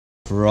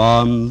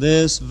From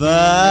this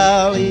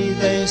valley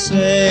they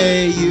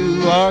say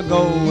you are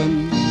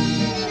going.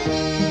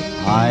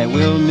 I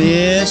will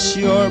miss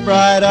your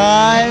bright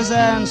eyes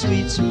and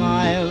sweet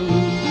smile,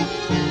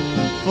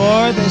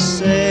 for they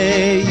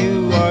say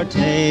you are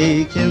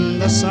taking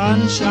the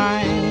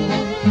sunshine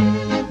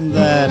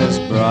that has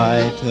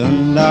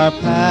brightened our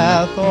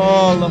path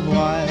all the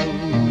while.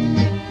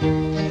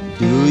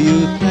 Do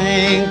you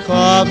think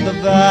of the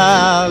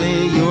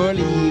valley you're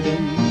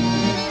leaving?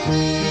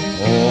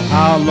 Oh,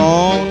 how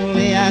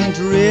lonely and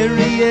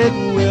dreary it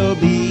will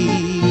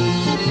be.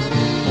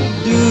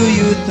 Do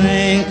you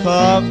think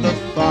of the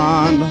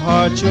fond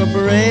heart you're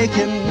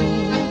breaking?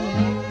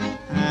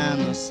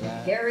 And the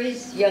sad...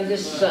 Harry's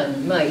youngest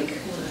son, Mike,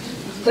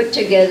 put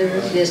together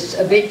this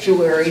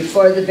obituary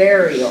for the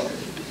burial.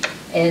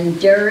 And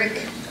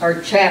Derek,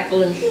 our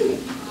chaplain,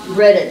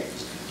 read it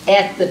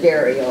at the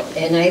burial.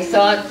 And I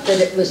thought that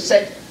it was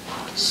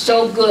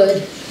so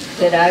good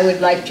that I would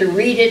like to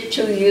read it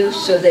to you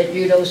so that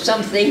you know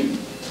something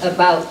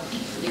about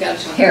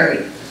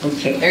Harry.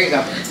 Okay. There you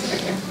go.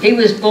 He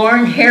was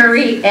born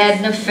Harry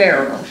Adna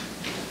Farrell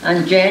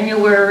on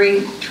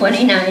January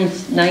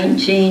 29th,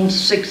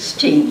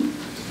 1916.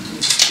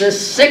 The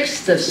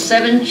sixth of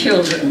 7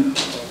 children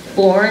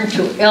born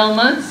to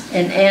Elma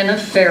and Anna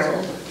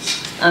Farrell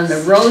on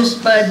the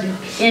Rosebud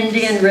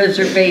Indian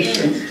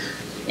Reservation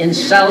in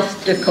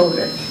South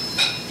Dakota.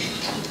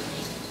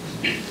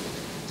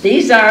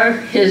 These are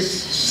his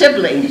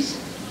siblings: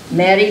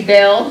 Mattie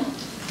Bell,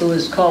 who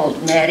was called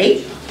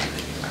Mattie,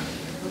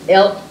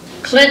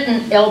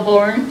 Clinton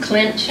Elborn,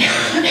 Clint,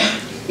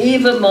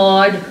 Eva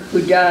Maud,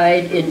 who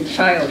died in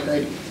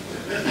childhood,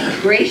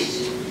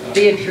 Grace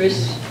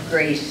Beatrice,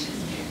 Grace,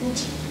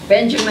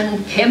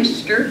 Benjamin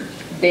Kempster,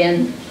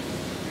 Ben.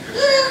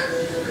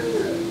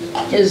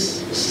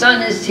 His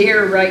son is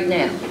here right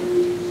now.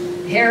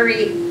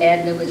 Harry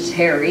Adna was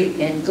Harry,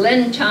 and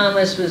Glenn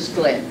Thomas was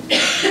Glenn.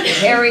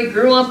 Harry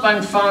grew up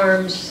on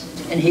farms,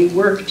 and he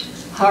worked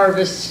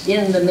harvests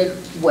in the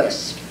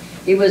Midwest.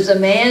 He was a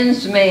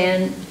man's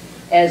man.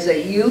 As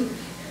a youth,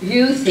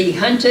 he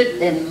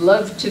hunted and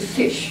loved to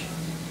fish.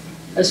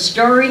 A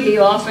story he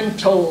often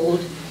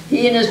told,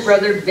 he and his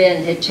brother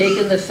Ben had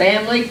taken the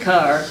family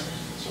car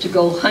to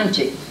go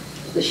hunting.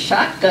 The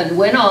shotgun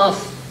went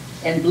off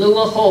and blew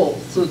a hole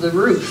through the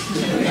roof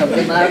of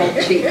the Model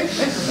T.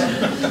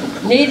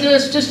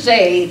 Needless to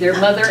say, their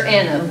mother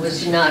Anna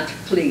was not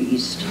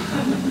pleased.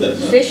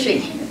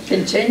 Fishing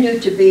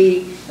continued to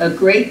be a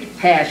great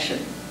passion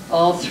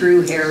all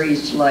through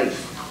Harry's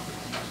life.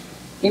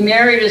 He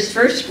married his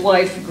first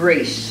wife,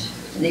 Grace,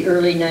 in the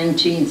early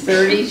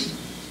 1930s.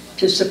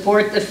 To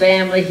support the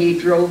family, he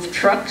drove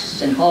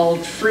trucks and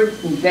hauled fruit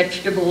and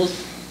vegetables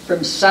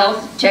from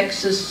South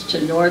Texas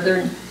to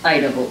northern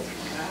Idaho.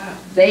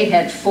 They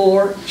had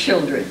 4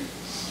 children: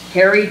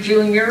 Harry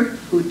Jr.,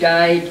 who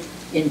died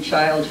in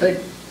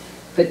childhood,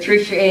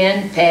 Patricia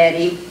Ann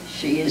Patty,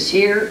 she is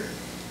here,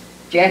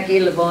 Jackie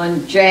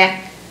LeVon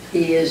Jack,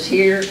 he is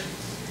here,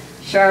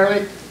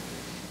 Charlotte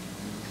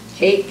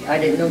Kate, I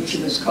didn't know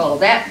she was called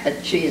that,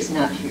 but she is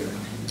not here.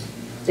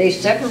 They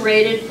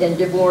separated and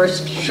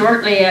divorced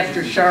shortly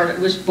after Charlotte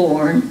was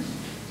born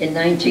in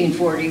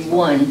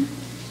 1941.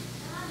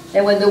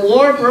 And when the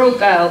war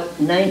broke out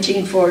in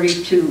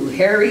 1942,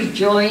 Harry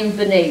joined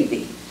the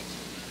Navy.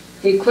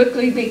 He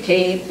quickly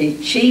became a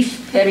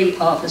chief petty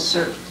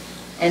officer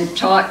and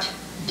taught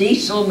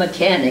diesel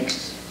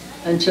mechanics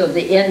until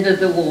the end of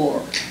the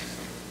war.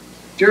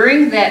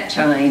 During that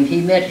time, he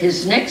met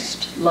his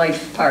next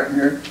life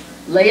partner,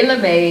 Layla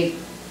Mae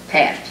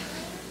Pat.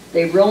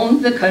 They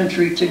roamed the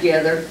country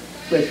together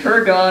with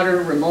her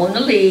daughter,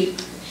 Ramona Lee,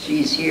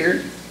 she's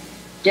here,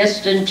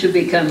 destined to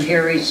become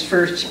Harry's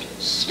first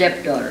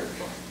stepdaughter.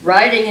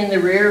 Riding in the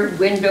rear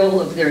window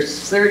of their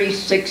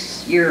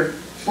 36-year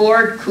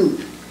Ford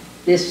coupe,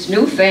 this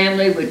new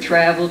family would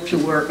travel to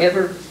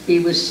wherever he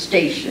was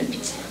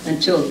stationed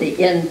until the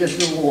end of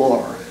the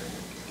war.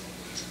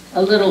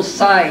 A little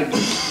side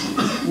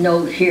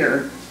note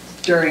here.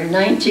 During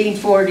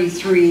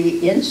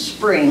 1943 in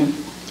spring,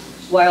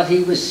 while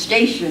he was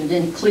stationed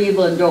in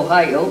Cleveland,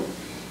 Ohio,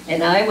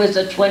 and I was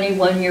a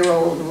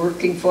 21-year-old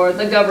working for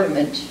the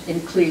government in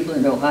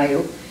Cleveland,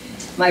 Ohio,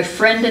 my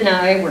friend and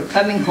I were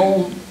coming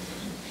home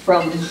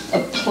from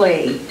a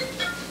play,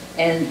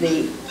 and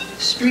the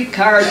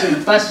streetcars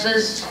and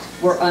buses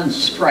were on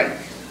strike.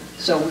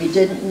 So we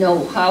didn't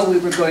know how we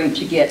were going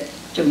to get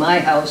to my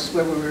house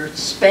where we were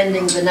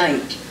spending the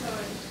night.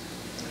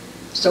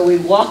 So we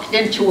walked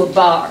into a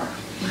bar.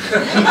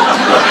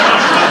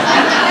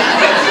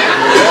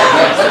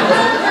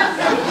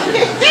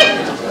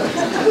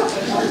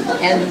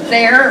 And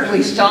there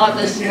we saw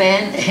this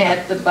man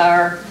at the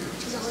bar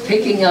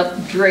picking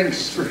up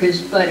drinks for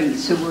his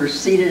buddies who were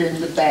seated in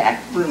the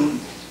back room.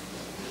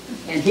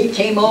 And he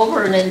came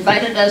over and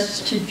invited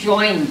us to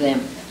join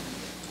them.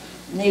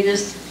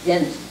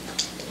 And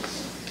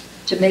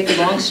to make a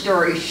long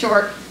story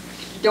short,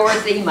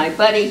 Dorothy, my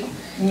buddy,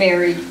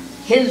 married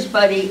his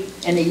buddy,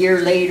 and a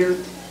year later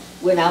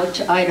went out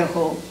to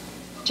Idaho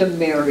to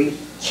marry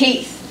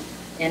Keith.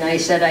 And I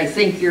said, I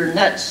think you're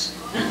nuts.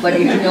 What do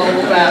you know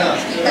about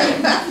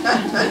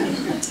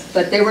it?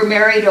 But they were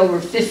married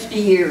over 50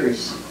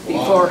 years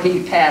before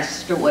he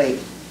passed away.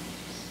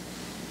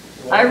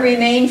 I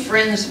remain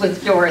friends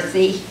with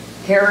Dorothy.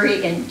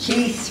 Harry and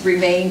Keith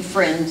remain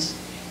friends,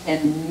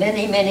 and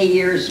many, many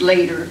years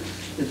later,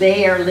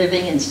 they are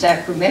living in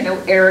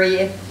Sacramento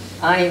area.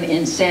 I'm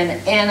in Santa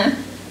Ana,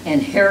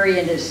 and Harry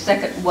and his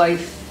second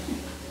wife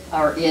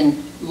are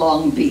in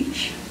Long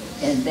Beach.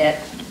 And that,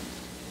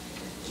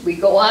 we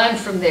go on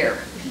from there.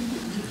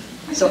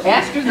 So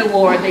after the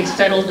war, they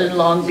settled in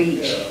Long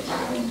Beach.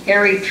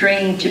 Harry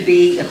trained to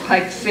be a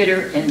pipe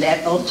fitter, and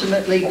that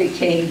ultimately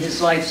became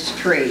his life's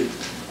trade.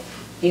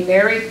 He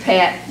married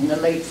Pat in the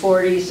late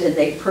 40s, and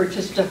they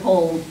purchased a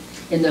home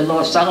in the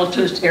Los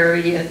Altos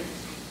area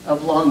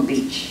of Long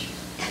Beach.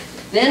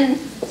 Then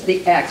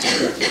the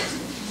accident.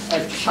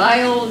 A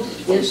child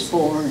is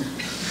born.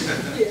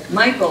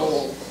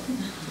 Michael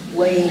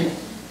Wayne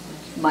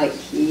Mike,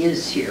 he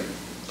is here.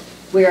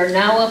 We are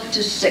now up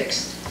to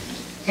 6.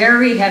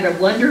 Harry had a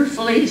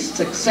wonderfully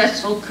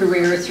successful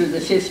career through the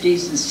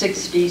 50s and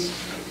 60s.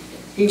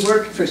 He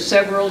worked for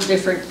several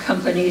different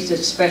companies that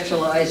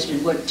specialized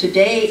in what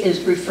today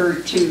is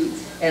referred to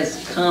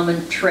as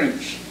common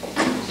trench.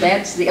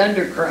 That's the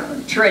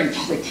underground trench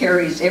that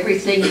carries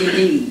everything you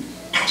need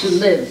to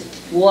live: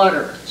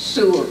 water,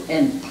 sewer,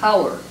 and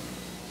power.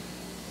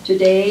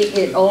 Today,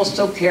 it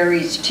also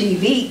carries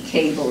TV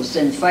cables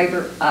and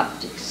fiber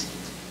optics.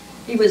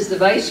 He was the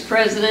vice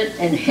president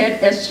and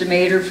head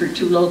estimator for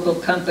 2 local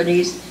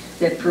companies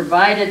that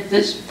provided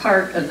this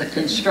part of the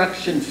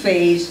construction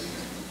phase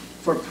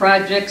for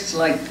projects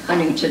like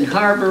Huntington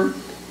Harbor,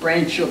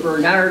 Rancho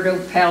Bernardo,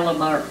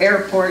 Palomar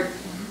Airport,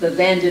 the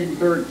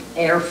Vandenberg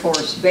Air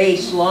Force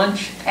Base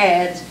launch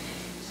pads,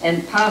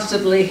 and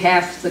possibly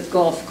half the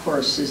golf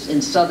courses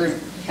in Southern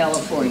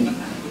California.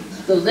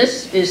 The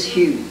list is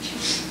huge.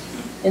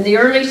 In the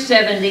early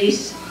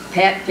 70s,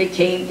 Pat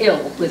became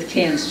ill with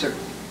cancer.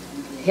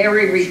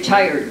 Harry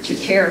retired to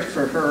care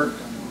for her,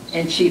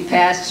 and she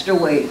passed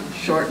away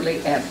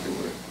shortly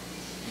afterward.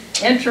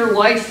 Enter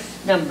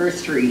wife number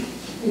 3,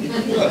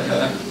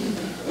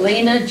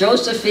 Lena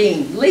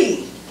Josephine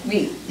Lee,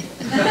 me.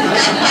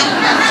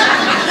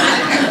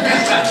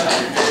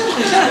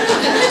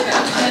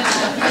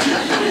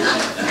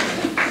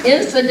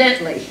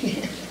 Incidentally,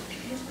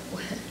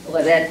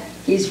 well,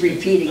 he's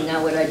repeating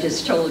now what I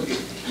just told you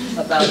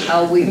about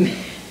how we met.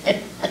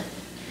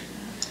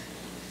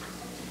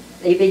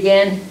 They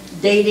began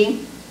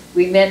dating.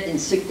 We met in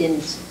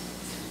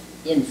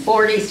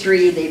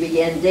 43. They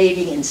began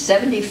dating in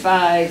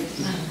 75,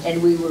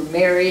 and we were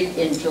married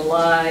in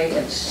July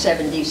of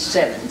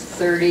 77,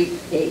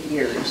 38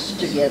 years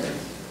together.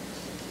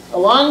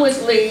 Along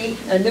with Lee,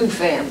 a new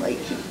family,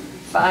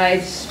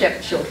 5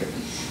 stepchildren.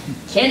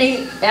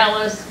 Kenny,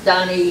 Alice,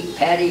 Donnie,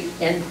 Patty,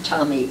 and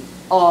Tommy,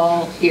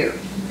 all here.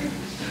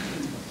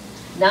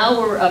 Now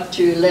we're up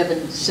to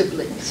 11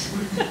 siblings.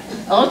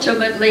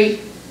 Ultimately,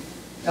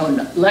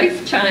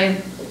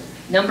 lifetime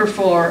number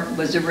 4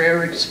 was a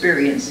rare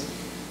experience,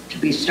 to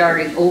be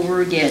starting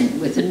over again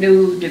with a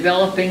new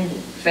developing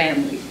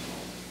family.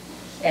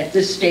 At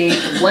this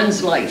stage of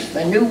one's life,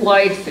 a new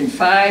wife and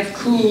 5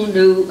 cool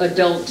new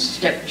adult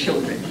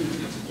stepchildren.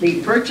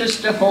 They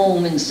purchased a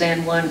home in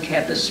San Juan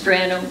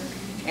Capistrano,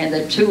 and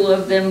the 2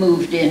 of them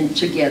moved in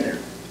together.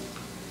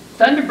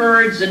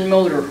 Thunderbirds and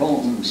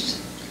motorhomes.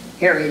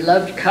 Harry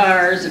loved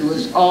cars and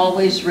was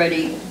always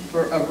ready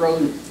for a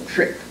road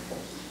trip.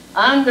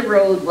 On the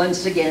road,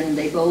 once again,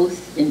 they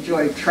both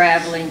enjoyed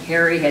traveling.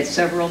 Harry had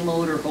several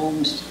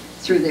motorhomes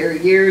through their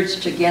years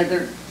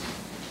together,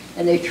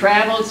 and they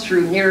traveled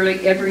through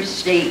nearly every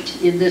state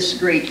in this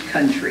great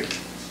country.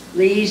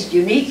 Lee's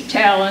unique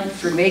talent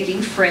for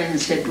making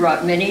friends had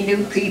brought many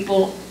new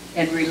people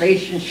and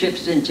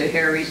relationships into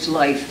Harry's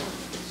life.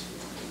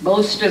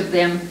 Most of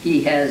them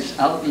he has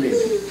outlived.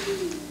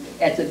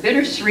 At the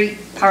bittersweet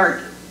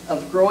part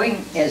of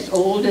growing as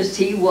old as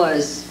he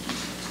was,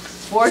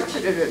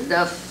 fortunate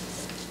enough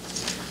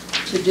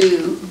to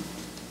do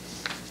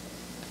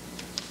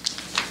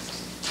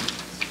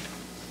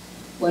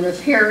one of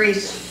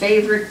Harry's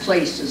favorite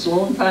places,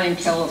 Lone Pine,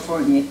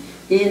 California.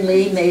 He and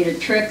Lee made a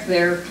trek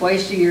there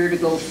twice a year to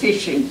go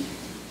fishing,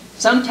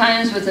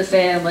 sometimes with the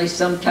family,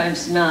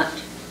 sometimes not,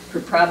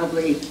 for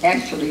probably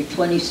actually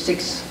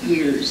 26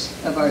 years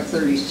of our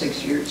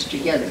 36 years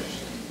together.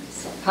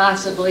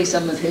 Possibly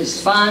some of his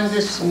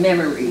fondest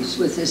memories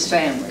with his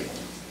family.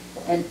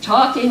 And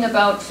talking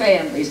about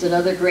families,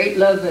 another great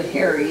love of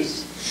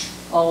Harry's,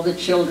 all the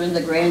children,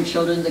 the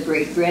grandchildren, the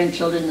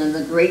great-grandchildren, and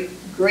the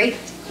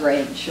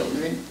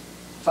great-great-grandchildren,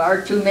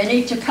 far too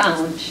many to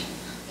count.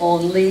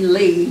 Only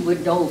Lee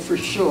would know for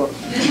sure.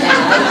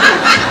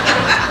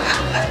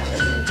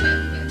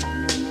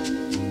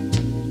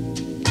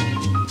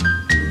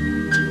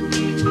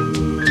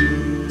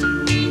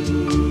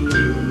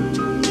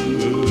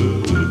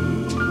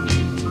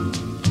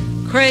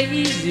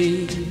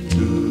 Crazy,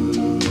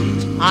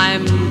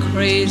 I'm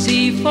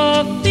crazy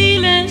for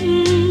feeling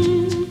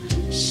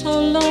so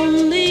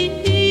lonely.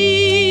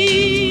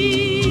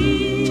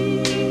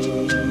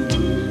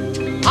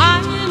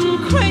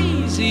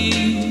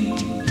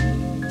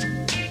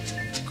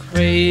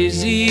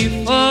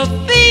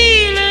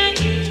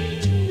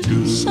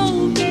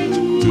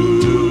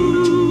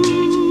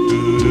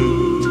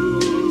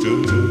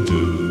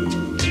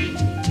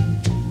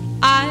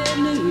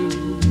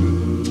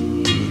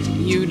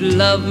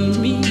 love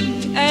me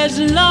as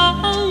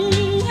long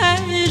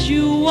as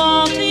you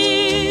want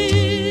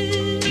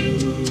it,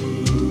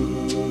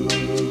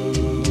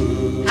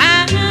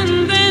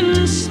 and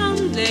then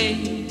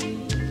someday.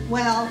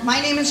 Well,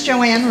 my name is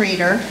Joanne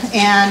Reeder,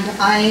 and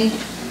I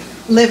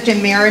lived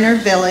in Mariner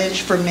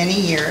Village for many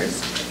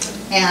years,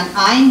 and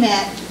I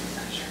met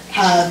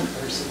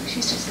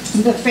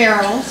the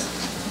Farrells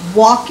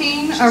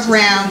walking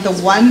around the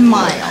 1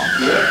 mile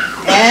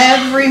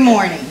every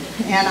morning,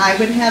 and I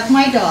would have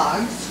my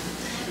dogs,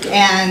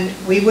 and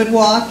we would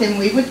walk and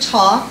we would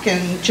talk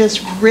and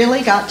just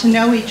really got to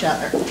know each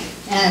other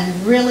and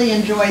really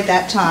enjoyed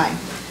that time.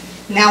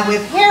 Now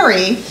with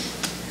Harry,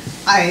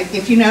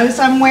 if you notice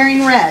I'm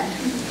wearing red,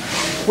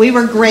 we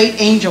were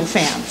great Angel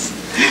fans.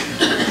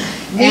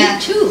 Me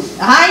too.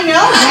 I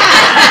know that.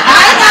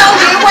 I know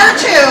you were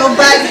too,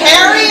 but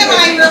Harry and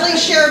I really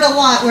shared a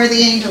lot where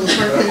the Angels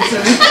were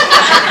concerned.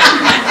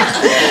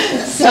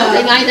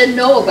 Something I didn't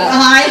know about.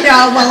 I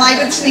know, well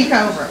I would sneak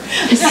over.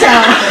 So,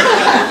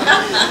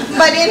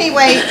 but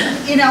anyway,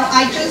 you know,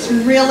 I just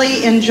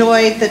really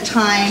enjoyed the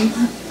time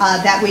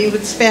that we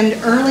would spend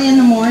early in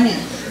the morning.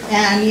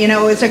 And, you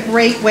know, it was a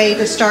great way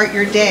to start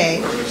your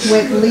day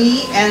with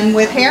Lee and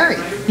with Harry.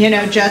 You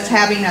know, just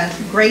having a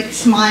great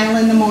smile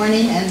in the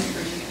morning, and,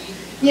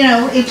 you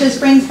know, it just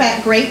brings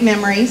back great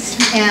memories.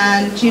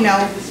 And, you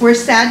know, we're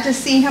sad to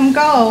see him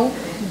go,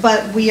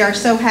 but we are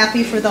so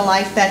happy for the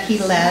life that he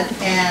led.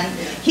 And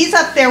he's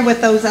up there with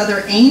those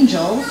other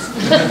Angels.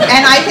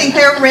 And I think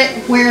they're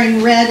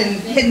wearing red and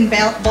hitting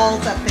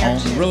balls up there,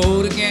 too. On the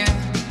road again.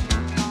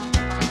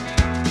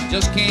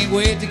 Just can't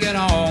wait to get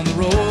on the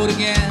road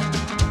again.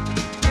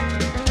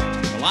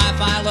 The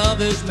life I love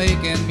is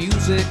making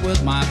music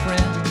with my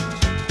friends,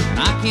 and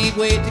I can't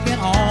wait to get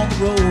on the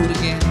road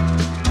again.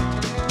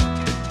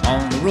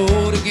 On the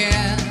road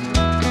again,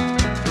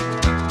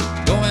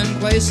 going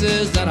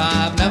places that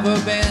I've never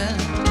been,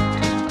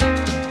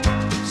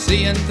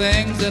 seeing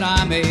things that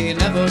I may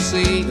never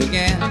see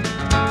again.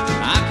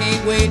 I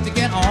can't wait to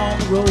get on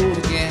the road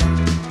again.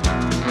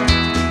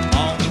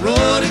 On the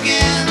road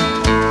again,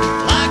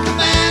 like a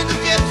band of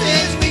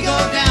gypsies, we go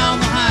down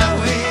the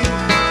highway.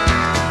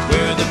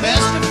 We're the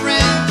best of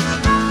friends,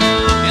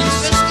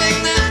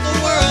 insisting that the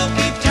world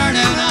keep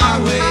turning our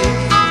way.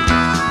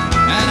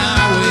 And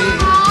our way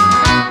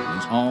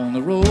is on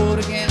the road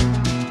again.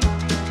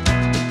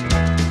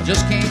 I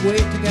just can't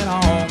wait to get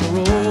on the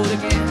road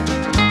again.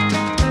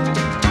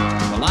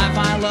 The life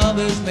I love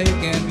is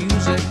making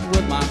music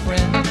with my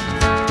friends,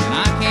 and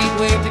I can't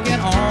wait to get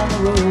on the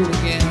road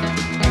again.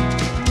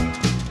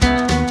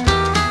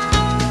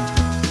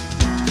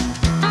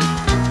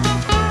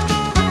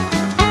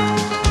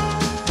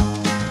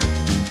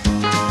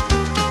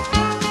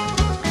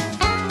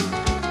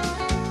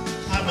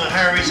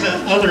 Harry's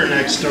other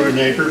next door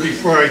neighbor.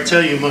 Before I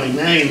tell you my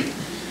name,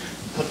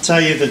 I'll tell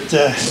you that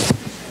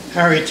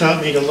Harry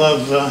taught me to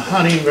love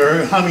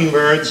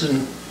hummingbirds,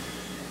 and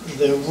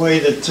the way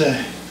that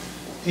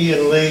he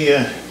and Lee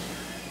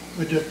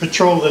would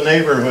patrol the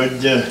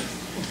neighborhood.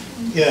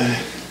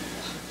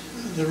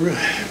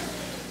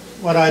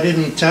 What I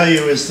didn't tell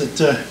you is that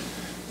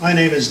my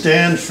name is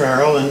Dan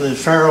Farrell, and the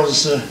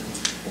Farrells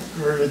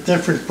were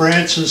different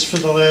branches for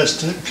the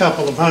last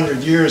couple of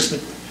hundred years,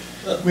 but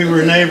we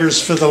were neighbors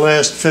for the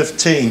last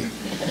 15.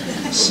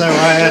 So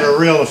I had a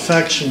real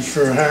affection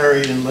for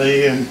Harry and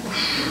Lee, and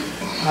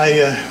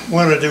I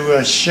wanted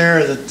to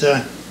share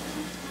that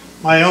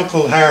my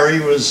Uncle Harry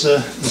was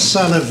the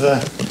son of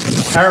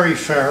Harry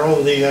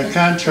Farrell, the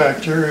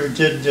contractor who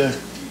did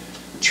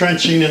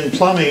trenching and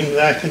plumbing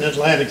back in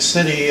Atlantic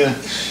City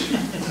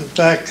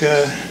back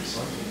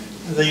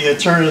the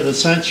turn of the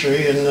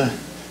century, and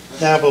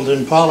dabbled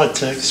in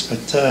politics.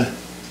 But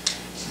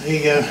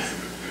he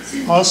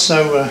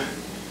also,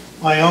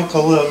 my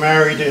uncle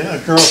married a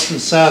girl from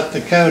South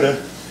Dakota.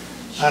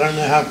 I don't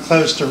know how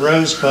close to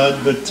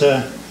Rosebud, but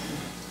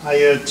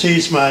I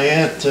teased my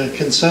aunt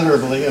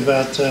considerably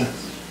about the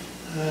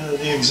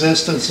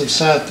existence of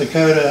South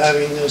Dakota,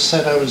 having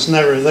said I was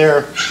never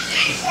there.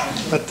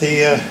 But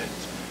the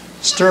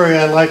story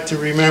I like to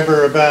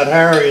remember about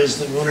Harry is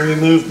that when we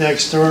moved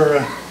next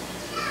door,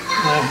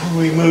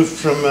 we moved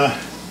from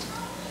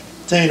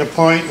Dana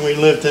Point, and we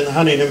lived in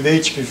Huntington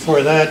Beach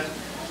before that.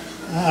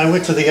 I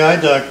went to the eye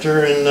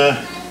doctor, and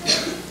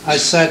I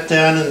sat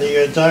down, and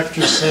the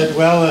doctor said,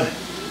 well,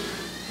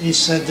 he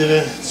said,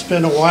 it's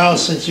been a while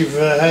since you've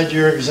had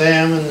your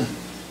exam. And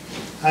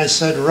I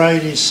said,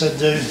 right. He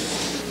said,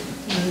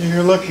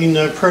 you're looking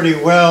pretty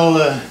well,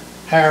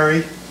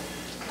 Harry.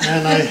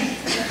 And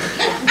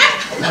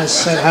I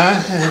said,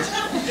 huh?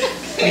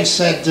 And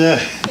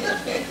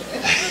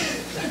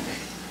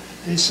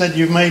he said,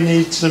 you may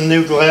need some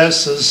new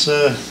glasses,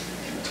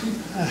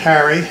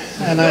 Harry.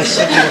 And I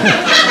said,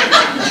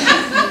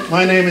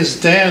 my name is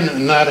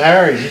Dan, not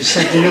Harry. He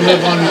said, do you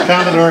live on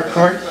Commodore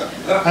Court?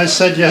 I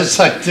said, yes,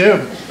 I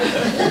do.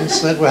 He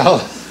said,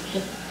 well,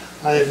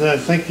 I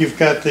think you've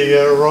got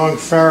the wrong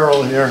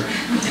Farrell here.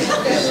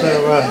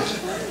 So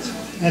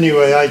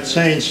anyway, I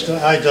changed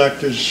eye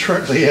doctors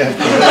shortly after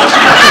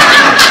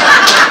that.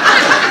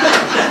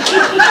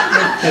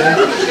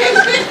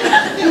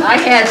 I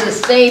had the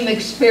same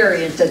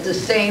experience at the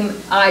same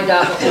eye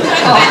doctor.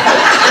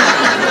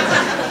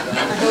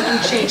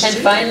 And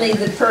finally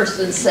the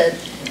person said,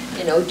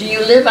 you know, do you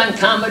live on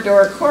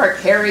Commodore Court?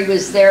 Harry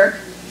was there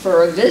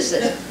for a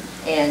visit,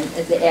 and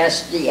they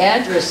asked the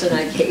address, and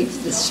I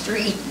gave the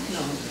street.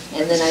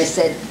 And then I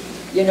said,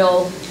 you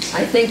know,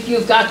 I think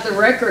you've got the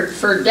record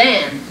for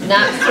Dan,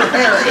 not for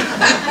Harry.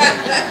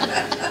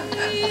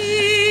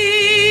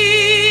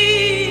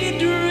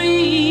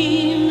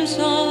 Dreams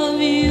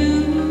of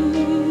you.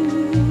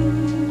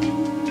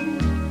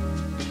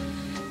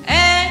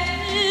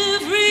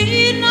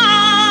 Every night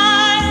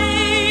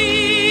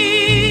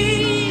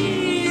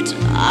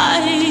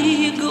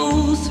I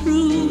go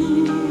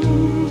through.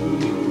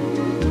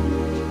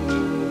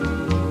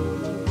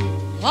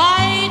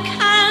 Why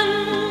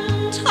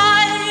can't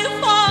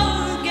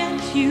I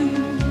forget you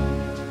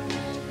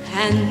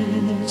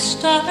and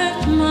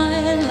start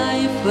my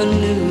life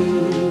anew?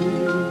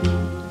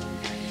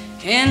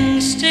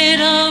 Instead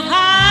of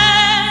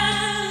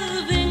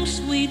having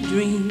sweet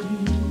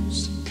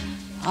dreams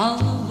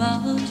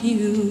about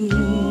you.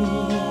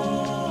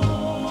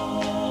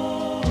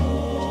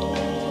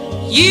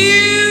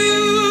 You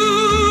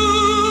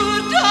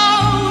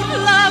don't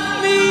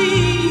love me,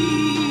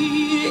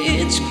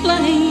 it's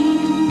plain.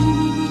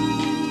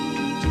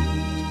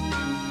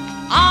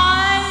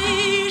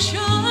 I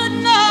should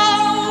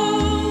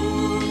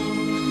know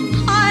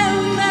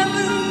I'll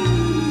never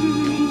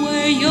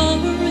wear your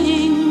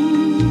ring.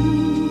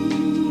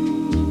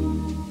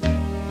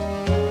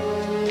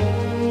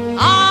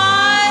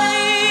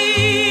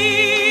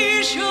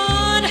 I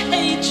should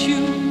hate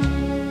you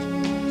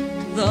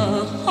the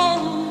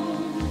whole.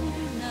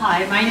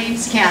 Hi, my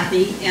name's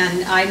Kathy,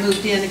 and I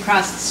moved in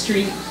across the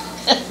street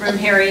from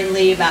Harry and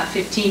Lee about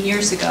 15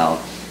 years ago.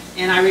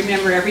 And I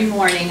remember every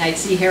morning I'd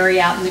see Harry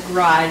out in the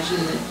garage,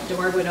 and the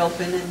door would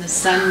open and the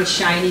sun was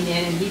shining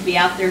in, and he'd be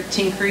out there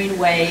tinkering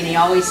away, and he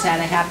always had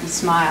a happy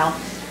smile.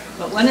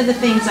 But one of the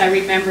things I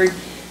remembered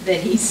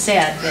that he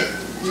said that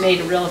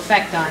made a real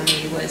effect on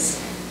me was,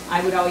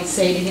 I would always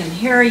say to him,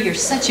 Harry, you're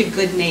such a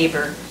good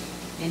neighbor.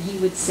 And he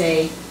would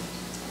say,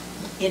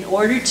 in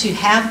order to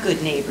have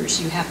good neighbors,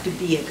 you have to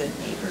be a good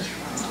neighbor.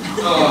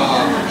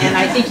 And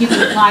I think you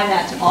can apply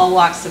that to all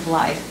walks of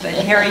life. But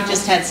Harry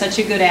just had such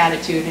a good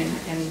attitude,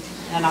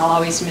 and I'll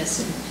always miss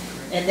him.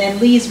 And then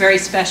Lee's very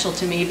special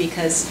to me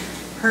because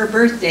her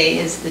birthday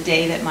is the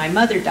day that my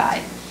mother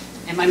died.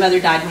 And my mother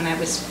died when I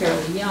was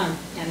fairly young.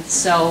 And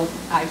so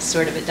I've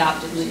sort of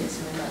adopted Lee as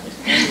my mother.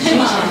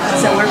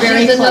 So we're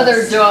very She's close.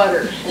 another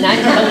daughter, and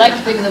I'm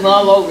collecting them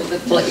all over the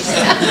place.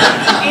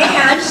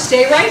 And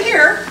stay right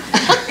here.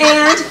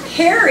 And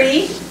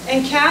Harry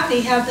and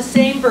Kathy have the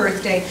same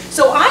birthday.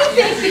 So I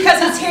think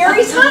because it's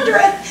Harry's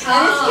 100th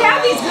and it's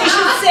Kathy's, we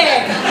should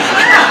sing.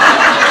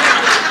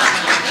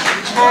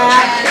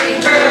 Happy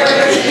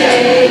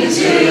birthday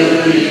to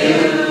you.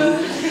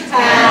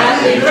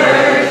 Happy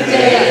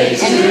birthday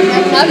to you.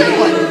 And another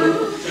one.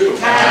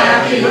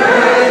 Happy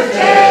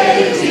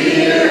birthday to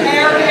you,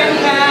 Harry and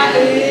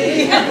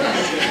Kathy.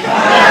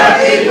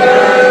 Happy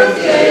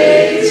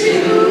birthday to you.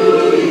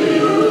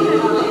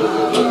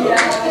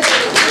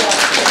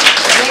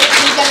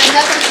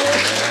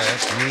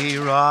 Let me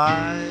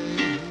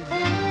ride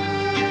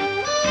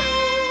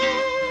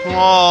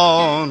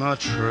on a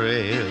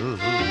trail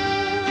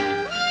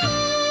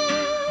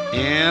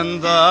in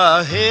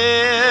the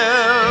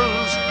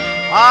hills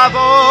of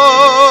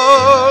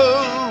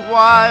old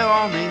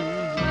Wyoming,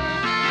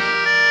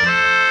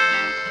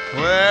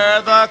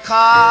 where the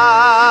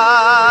coyotes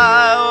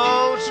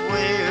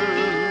wail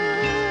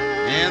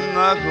in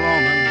the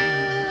gloaming,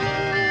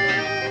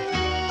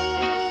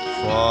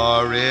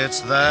 for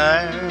it's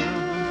there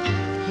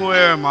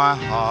where my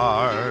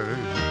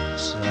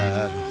heart's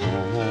at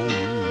home.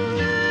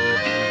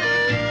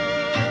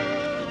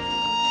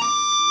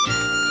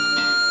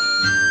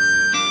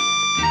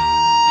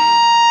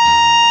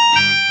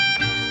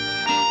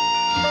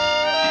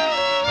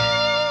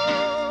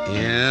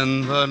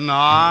 In the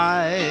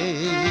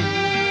night,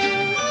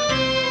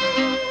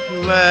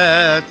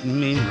 let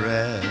me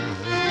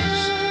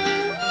rest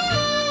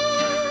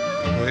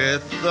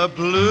with the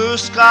blue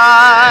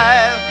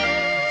sky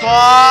for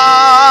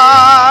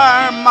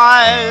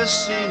my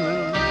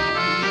ceiling,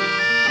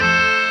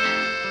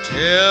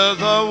 till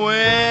the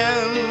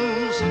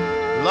wind's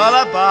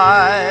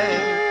lullaby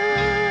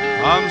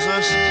comes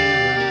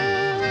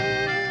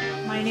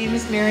a-stealing. My name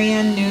is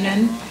Marianne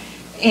Noonan,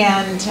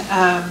 and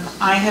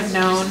I have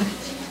known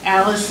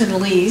Alice and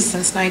Lee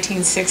since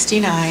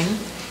 1969,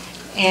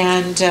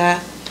 and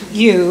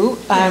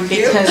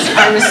because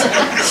I was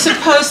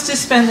supposed to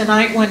spend the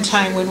night one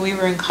time when we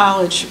were in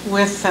college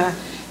with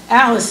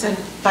Alice, and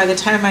by the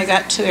time I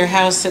got to their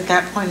house at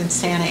that point in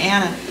Santa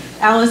Ana,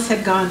 Alice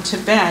had gone to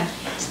bed,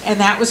 and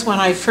that was when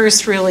I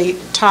first really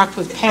talked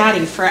with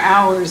Patty for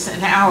hours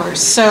and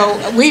hours. So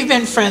we've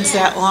been friends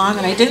that long,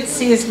 and I didn't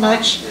see as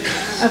much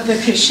of the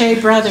Cachet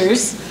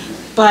brothers,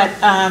 but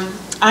I'm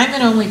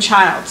an only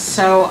child,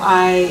 so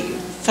I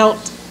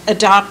felt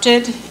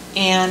adopted,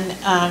 and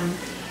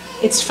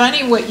it's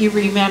funny what you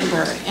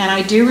remember. And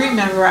I do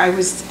remember I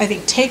was, I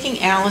think, taking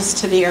Alice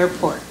to the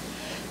airport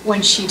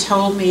when she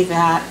told me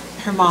that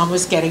her mom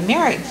was getting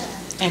married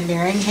and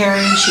marrying Harry,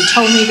 and she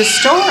told me the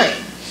story.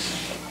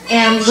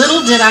 And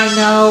little did I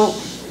know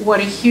what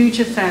a huge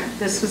effect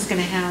this was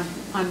going to have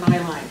on my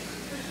life.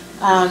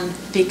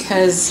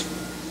 Because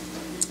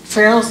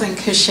Farrells and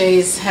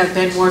Cachets have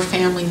been more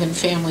family than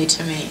family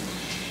to me.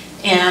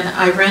 And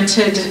I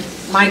rented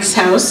Mike's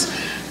house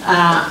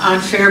on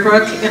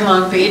Fairbrook in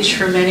Long Beach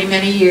for many,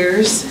 many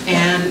years,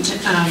 and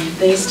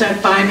they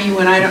stuck by me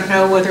when I don't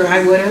know whether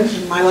I would have,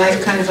 and my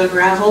life kind of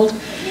unraveled,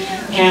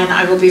 and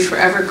I will be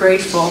forever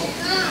grateful.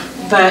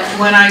 But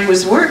when I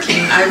was working,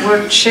 I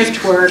worked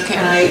shift work,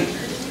 and I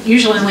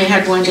usually only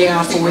had one day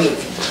off a week.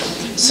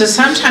 So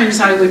sometimes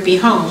I would be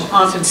home,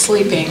 often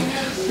sleeping,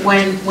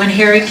 when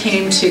Harry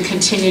came to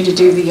continue to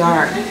do the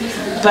yard.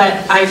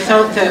 But I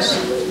felt that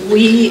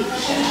we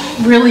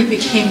really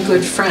became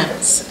good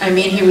friends. I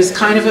mean, he was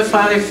kind of a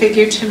father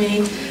figure to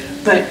me,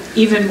 but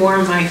even more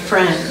my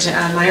friend.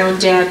 My own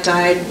dad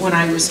died when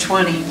I was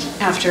 20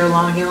 after a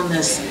long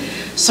illness.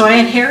 So I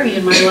had Harry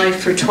in my life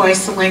for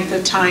twice the length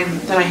of time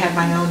that I had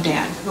my own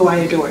dad, who I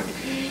adored.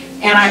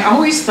 And I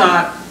always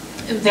thought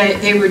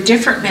that they were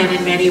different men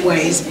in many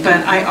ways,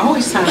 but I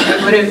always thought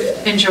they would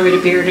have enjoyed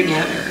a beer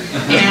together.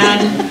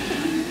 And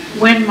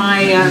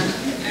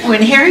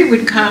when Harry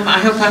would come, I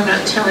hope I'm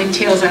not telling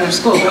tales out of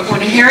school, but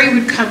when Harry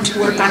would come to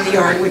work on the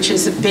yard, which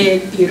is a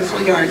big, beautiful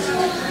yard,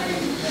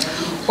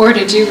 or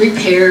to do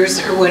repairs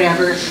or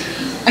whatever,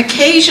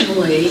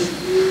 occasionally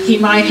he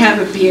might have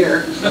a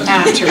beer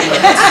afterwards.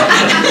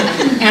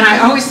 And I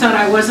always thought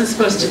I wasn't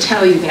supposed to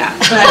tell you that.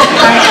 But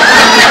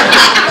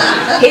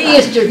He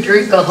used to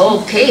drink a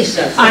whole case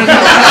of it. I know.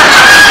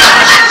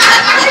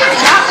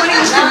 Not when he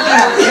was doing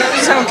it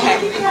was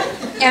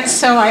okay. And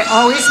so I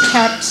always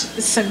kept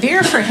some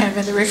beer for him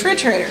in the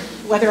refrigerator,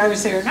 whether I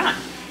was there or not.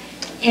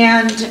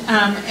 And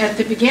at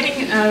the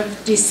beginning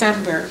of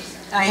December,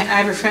 I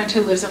have a friend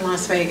who lives in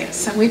Las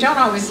Vegas, and we don't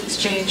always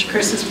exchange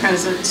Christmas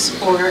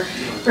presents or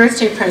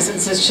birthday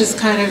presents. It's just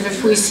kind of,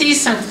 if we see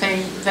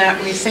something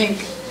that we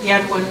think the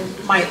other one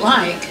might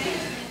like,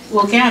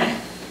 we'll get it.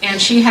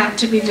 And she happened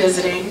to be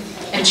visiting,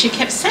 and she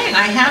kept saying,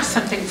 I have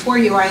something for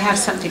you, I have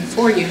something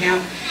for you. Now,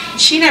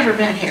 she never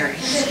met Harry.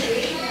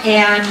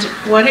 And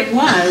what it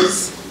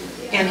was,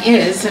 and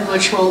is, and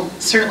which will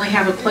certainly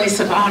have a place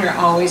of honor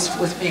always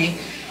with me,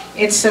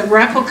 it's a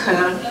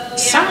replica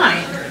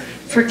sign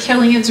for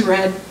Killian's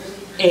Red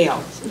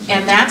Ale.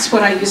 And that's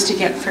what I used to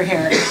get for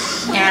Harry.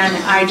 And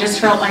I just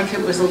felt like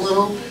it was a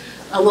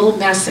little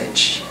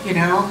message, you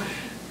know.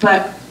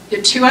 But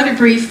the two other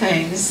brief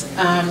things,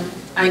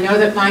 I know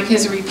that Mike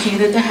has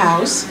repainted the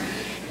house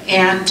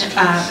and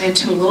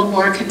into a little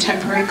more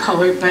contemporary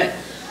color, but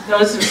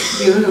those of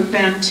you who've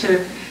been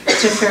to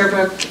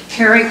Fairbrook,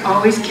 Harry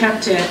always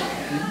kept it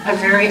a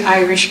very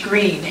Irish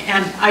green.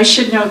 And I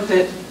should note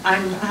that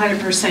I'm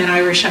 100%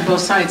 Irish on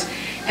both sides.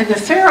 And the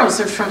Farrells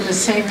are from the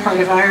same part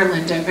of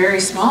Ireland, a very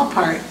small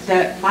part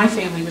that my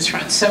family was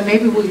from. So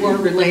maybe we were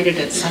related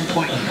at some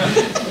point.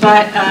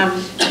 But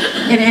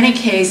in any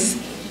case,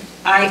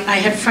 I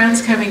had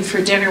friends coming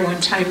for dinner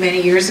one time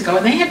many years ago,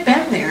 and they had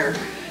been there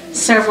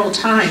several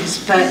times.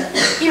 But,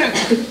 you know,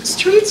 the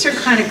streets are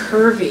kind of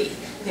curvy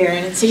there,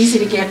 and it's easy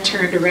to get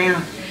turned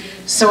around.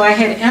 So I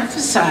had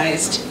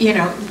emphasized, you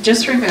know,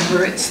 just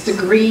remember, it's the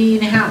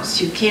green house.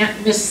 You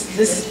can't miss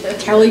this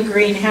Kelly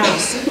green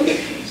house.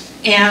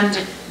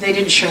 And they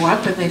didn't show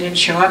up, and they didn't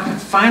show up, and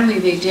finally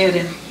they did.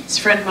 And his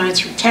friend of mine's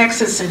from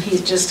Texas, and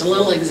he's just a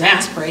little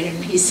exasperated.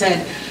 And he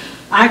said,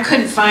 I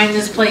couldn't find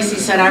this place. He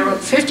said, I wrote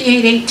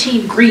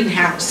 5818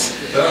 greenhouse.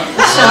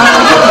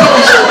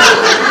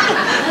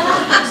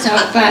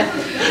 But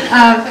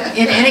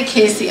in any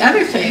case, the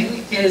other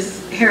thing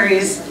is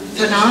Harry's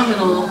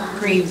phenomenal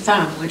green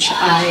thumb, which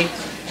I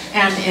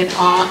am in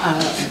awe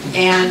of.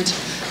 And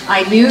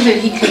I knew that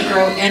he could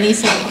grow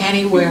anything,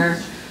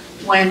 anywhere,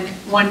 when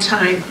one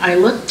time I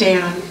looked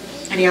down,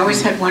 and he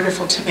always had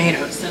wonderful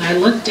tomatoes, and I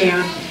looked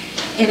down,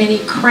 and in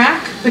a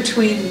crack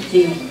between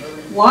the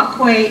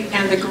walkway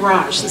and the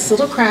garage, this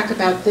little crack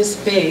about this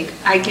big,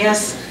 I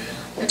guess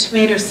a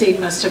tomato seed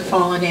must have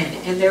fallen in,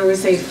 and there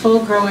was a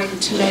full-growing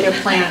tomato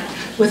plant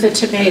with a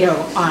tomato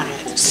on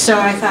it. So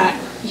I thought,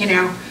 you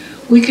know,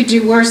 we could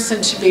do worse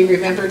than to be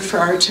remembered for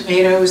our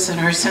tomatoes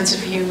and our sense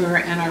of humor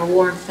and our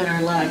warmth and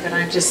our love, and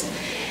I'm just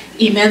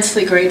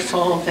immensely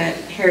grateful that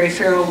Harry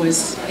Farrell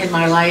was in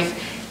my life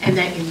and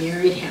that you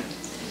married him.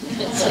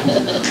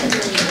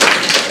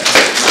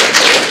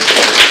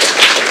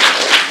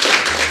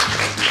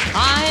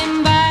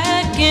 I'm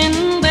back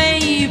in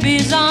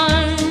baby's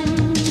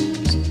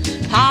arms.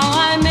 How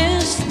I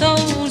miss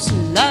those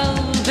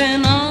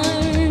loving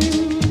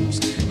arms.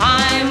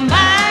 I'm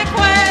back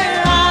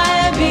where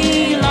I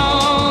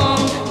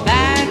belong,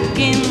 back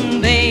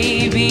in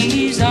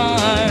baby's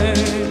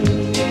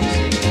arms.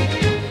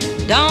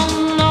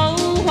 Don't know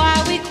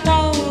why we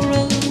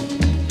quarreled.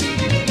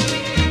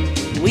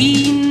 We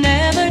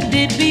never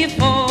did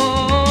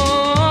before.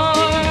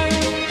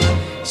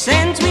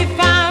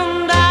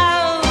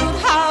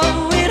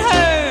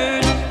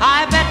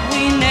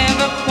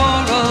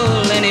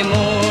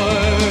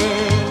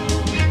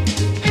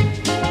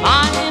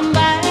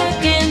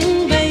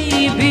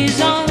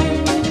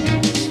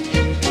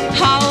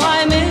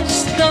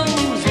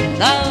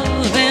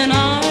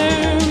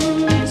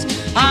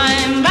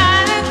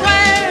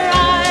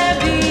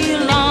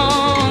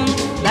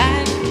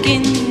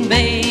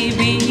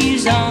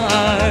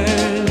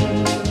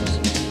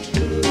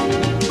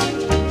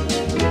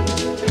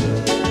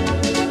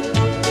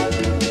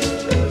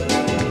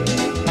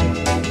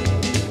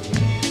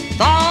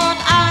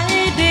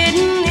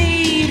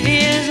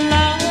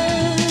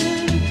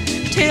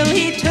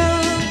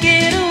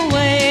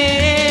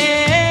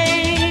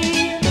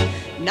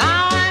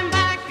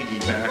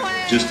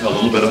 just a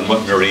little bit on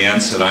what Mary Ann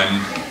said.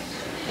 I'm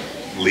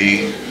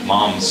Lee,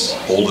 Mom's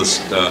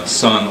oldest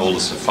son,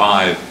 oldest of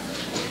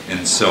 5.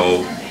 And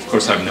so, of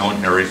course, I've known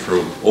Harry for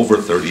over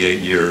 38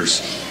 years.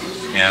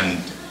 And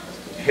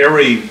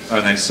Harry,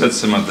 and I said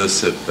some of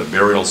this at the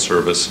burial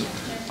service,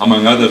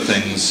 among other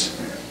things,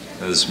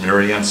 as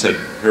Mary Ann said,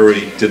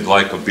 Harry did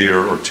like a beer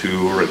or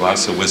two or a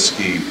glass of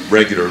whiskey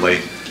regularly.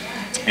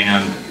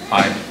 And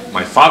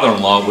my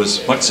father-in-law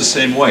was much the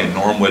same way.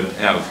 Norm would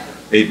have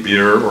a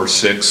beer or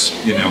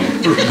 6, you know,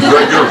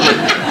 regularly.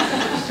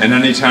 And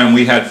anytime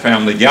we had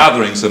family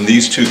gatherings and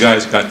these two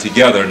guys got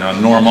together, now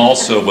Norm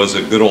also was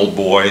a good old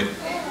boy,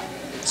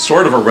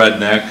 sort of a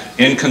redneck,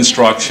 in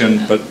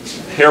construction, but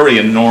Harry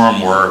and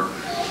Norm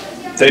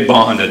they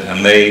bonded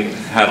and they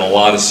had a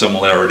lot of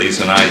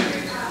similarities, and I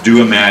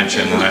do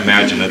imagine, and I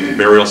imagine at the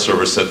burial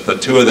service that the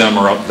two of them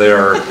are up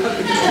there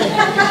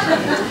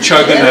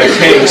chugging a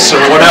case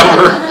or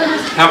whatever,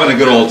 having a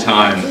good old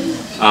time.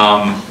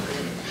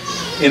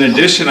 In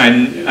addition, I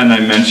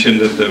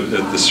mentioned at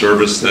the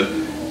service that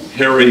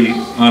Harry,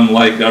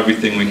 unlike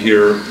everything we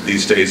hear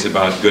these days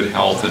about good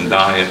health and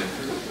diet,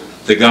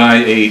 the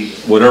guy ate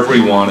whatever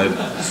he wanted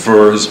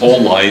for his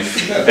whole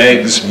life,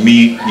 eggs,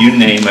 meat, you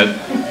name it,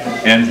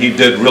 and he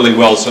did really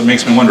well. So it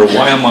makes me wonder,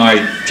 why am I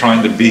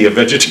trying to be a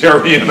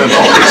vegetarian and all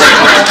this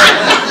stuff?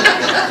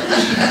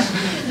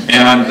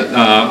 And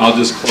I'll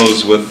just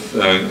close with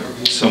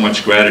so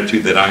much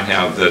gratitude that I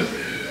have that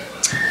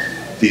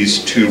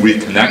these two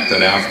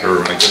reconnected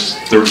after, I guess,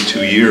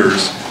 32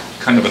 years.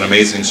 Kind of an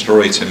amazing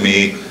story to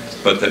me,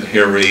 but that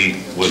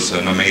Harry was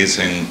an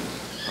amazing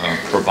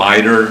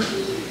provider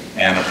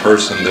and a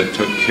person that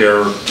took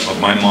care of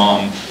my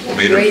mom,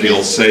 made her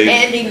feel safe.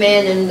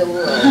 Handyman in the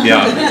world.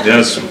 Yeah,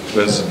 yes,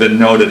 has been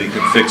noted. He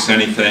could fix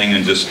anything,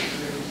 and just,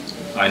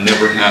 I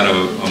never had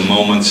a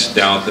moment's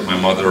doubt that my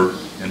mother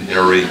and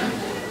Harry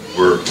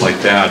were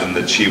like that, and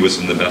that she was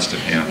in the best of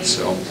hands.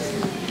 So.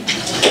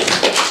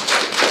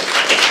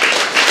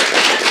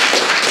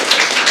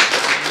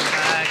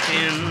 Back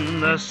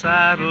in the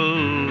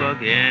saddle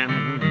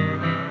again,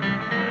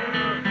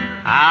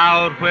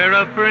 out where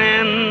a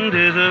friend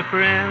is a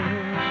friend,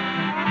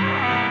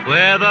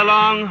 where the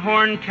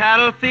longhorn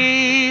cattle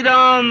feed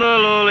on the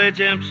lowly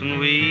Jimson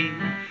weed.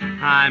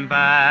 I'm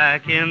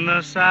back in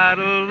the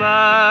saddle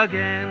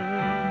again,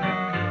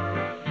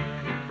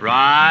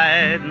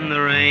 riding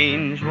the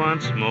range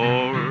once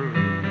more,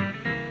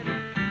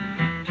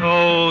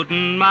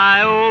 toting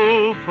my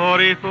old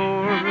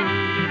 44,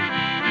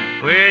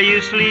 where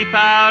you sleep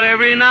out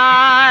every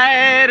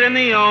night and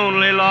the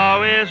only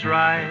law is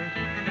right.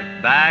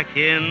 Back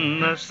in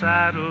the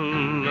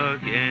saddle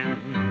again,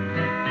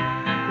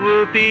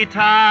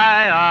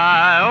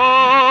 whoopee-tie-I,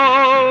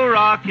 oh,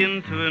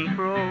 rocking to and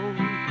fro.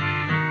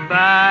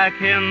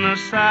 Back in the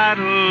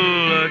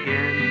saddle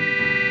again,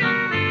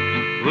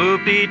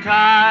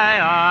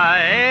 whoopee-tie-I,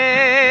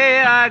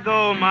 hey, I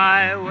go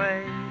my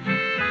way.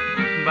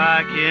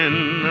 Back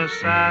in the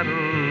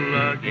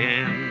saddle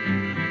again,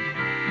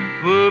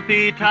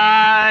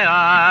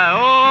 whoopee-tie-I,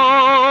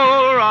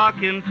 oh,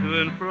 rocking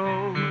to and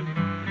fro.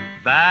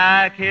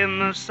 Back in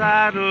the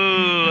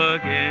saddle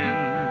again,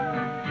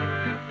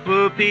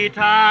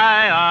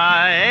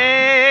 whoopee-tie-I,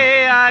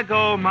 hey, I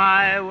go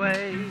my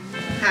way.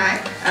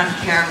 Hi, I'm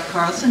Carol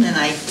Carlson, and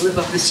I live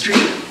up the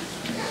street.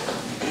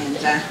 And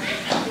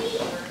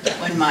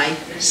when my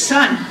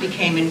son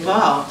became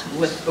involved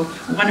with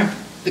one of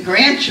the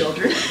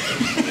grandchildren,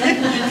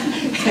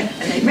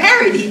 and they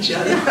married each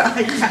other,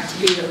 I got to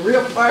be a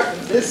real part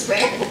of this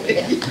family.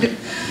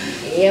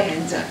 Yep.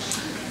 And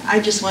I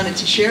just wanted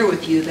to share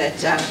with you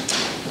that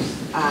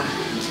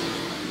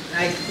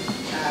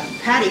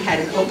Patty had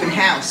an open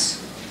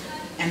house,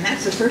 and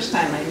that's the first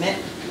time I met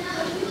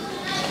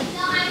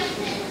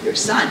your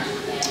son.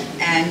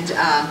 And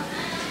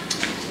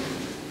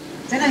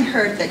then I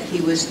heard that he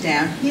was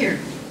down here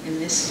in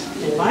this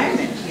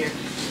environment here.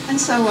 And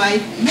so I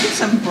made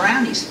some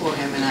brownies for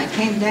him, and I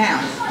came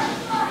down.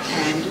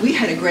 And we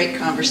had a great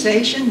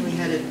conversation. We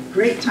had a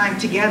great time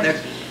together.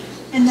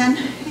 And then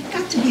it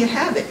got to be a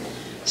habit.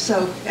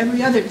 So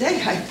every other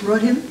day I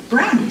brought him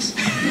brownies.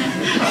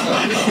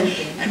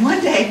 And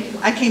one day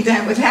I came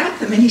down without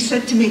them, and he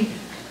said to me,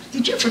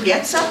 "Did you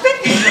forget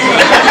something?"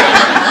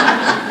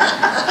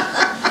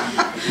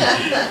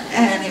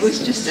 And it was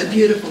just a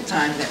beautiful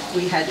time that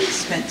we had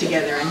spent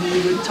together. And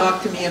he would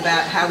talk to me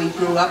about how he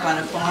grew up on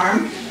a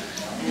farm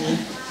in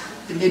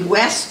the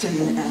Midwest,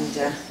 and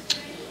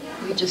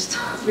we just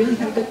really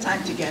had a good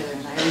time together.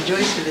 And I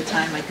rejoiced for the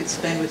time I could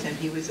spend with him.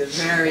 He was a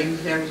very,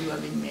 very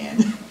loving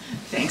man.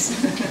 Thanks.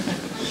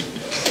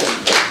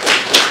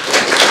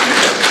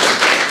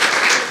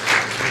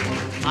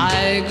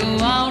 I go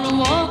out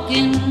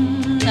walking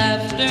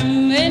after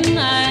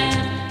midnight,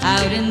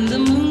 out in the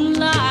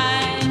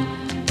moonlight,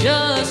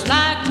 just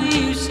like we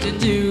used to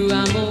do.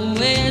 I'm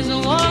always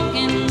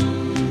walking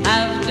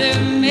after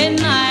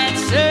midnight,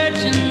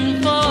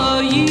 searching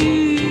for you.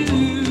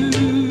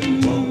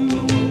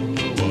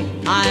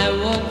 I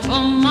walk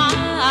for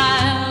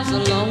miles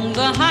along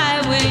the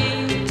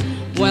highway,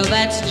 well,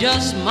 that's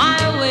just my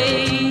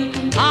way.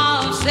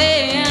 of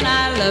saying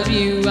I love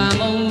you.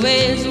 I'm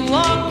always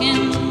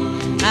walking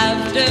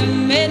after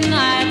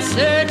midnight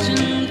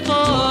searching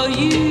for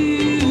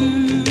you.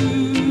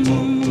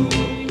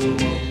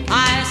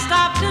 I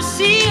stopped to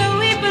see a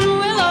weeping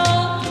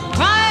willow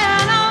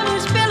crying on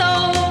his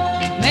pillow.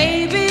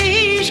 Maybe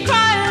he's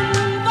crying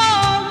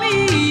for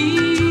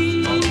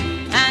me.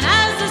 And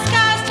as the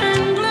skies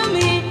turn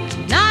gloomy,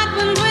 night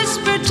will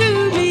whisper to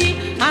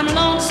me, I'm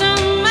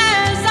lonesome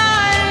as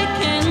I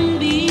can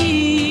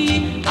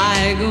be.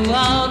 I go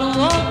out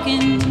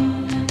walking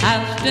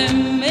after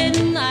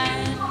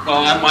midnight.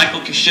 Well, I'm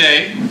Michael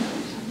Cachet,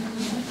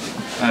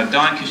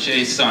 Don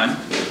Cachet's son,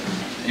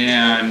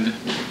 and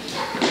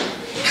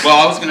well,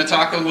 I was going to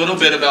talk a little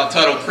bit about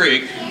Tuttle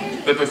Creek,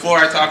 but before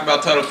I talk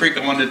about Tuttle Creek,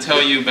 I wanted to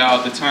tell you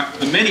about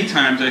the many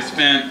times I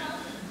spent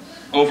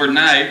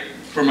overnight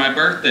for my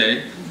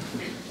birthday.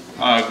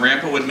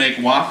 Grandpa would make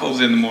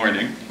waffles in the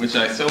morning, which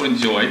I so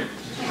enjoyed.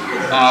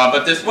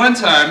 But this one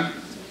time,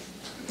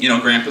 you know,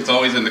 Grandpa's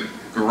always in the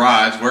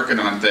garage working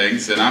on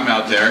things, and I'm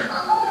out there,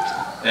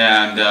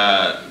 and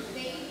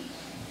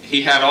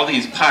he had all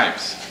these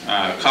pipes,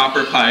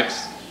 copper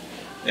pipes,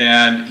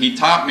 and he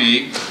taught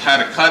me how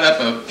to cut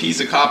up a piece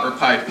of copper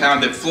pipe,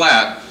 pound it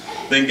flat,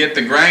 then get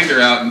the grinder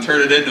out and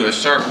turn it into a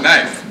sharp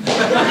knife. And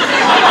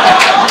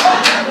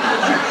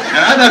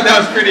I thought that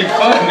was pretty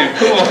fun and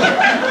cool.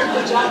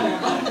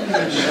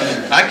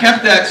 I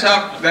kept that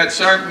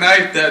sharp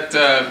knife,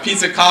 that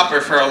piece of copper,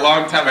 for a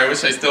long time. I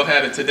wish I still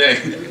had it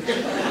today.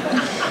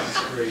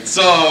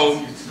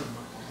 So,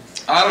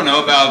 I don't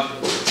know, about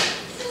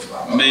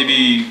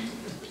maybe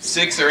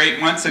 6 or 8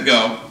 months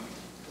ago,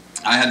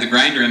 I had the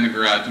grinder in the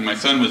garage and my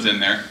son was in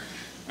there.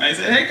 And I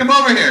said, hey, come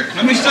over here.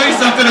 Let me show you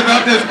something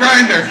about this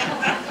grinder.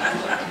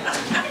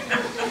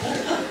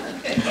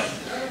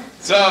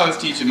 So I was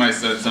teaching my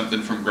son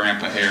something from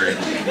Grandpa Harry.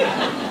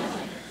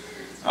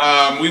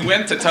 We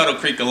went to Tuttle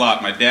Creek a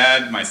lot. My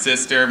dad, my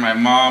sister, my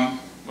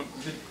mom.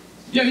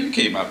 Yeah, you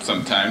came up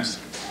sometimes.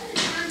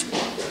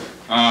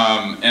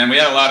 And we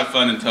had a lot of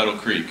fun in Tuttle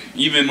Creek.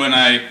 Even when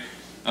I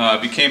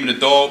became an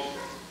adult,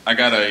 I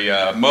got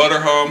a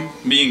motorhome.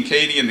 Me and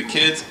Katie and the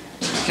kids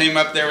came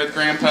up there with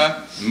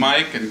Grandpa,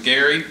 Mike and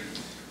Gary,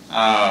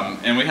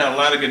 and we had a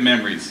lot of good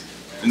memories.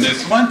 And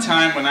there's one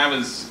time when I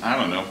was, I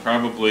don't know,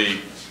 probably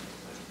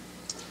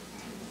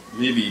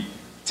maybe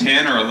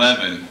 10 or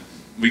 11,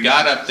 we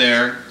got up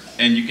there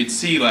and you could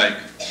see like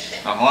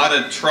a lot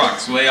of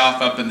trucks way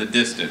off up in the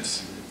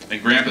distance.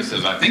 And Grandpa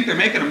says, I think they're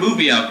making a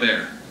movie out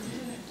there.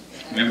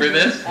 Remember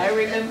this? I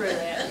remember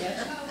that,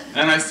 yeah.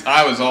 And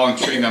I was all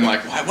intrigued. I'm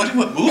like, what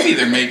movie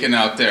they're making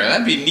out there?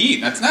 That'd be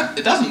neat.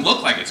 It doesn't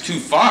look like it's too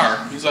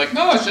far. He's like,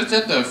 no, it's just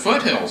at the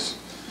foothills.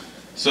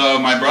 So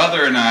my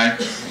brother and I,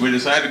 we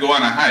decided to go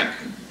on a hike.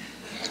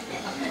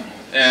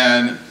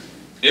 And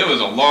it was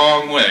a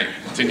long way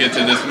to get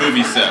to this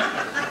movie set.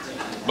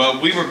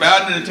 But we were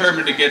bound and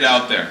determined to get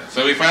out there.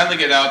 So we finally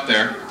get out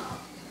there,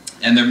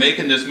 and they're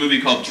making this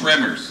movie called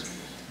Tremors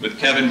with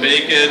Kevin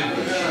Bacon,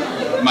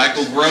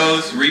 Michael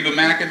Gross, Reba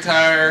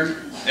McEntire,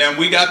 and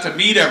we got to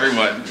meet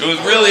everyone. It was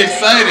really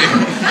exciting.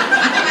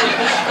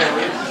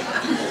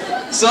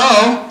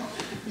 So,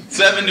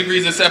 7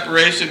 degrees of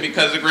separation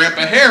because of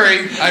Grandpa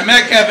Harry, I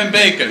met Kevin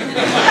Bacon.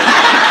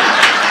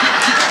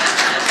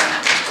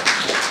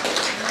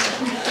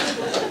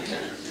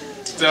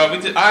 So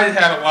I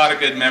had a lot of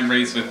good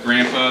memories with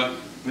Grandpa,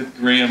 with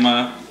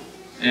Grandma,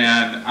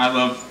 and I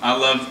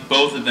love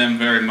both of them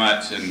very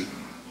much, and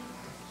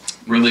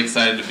really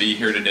excited to be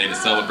here today to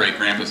celebrate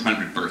Grandpa's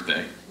 100th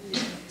birthday.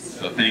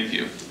 So thank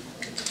you.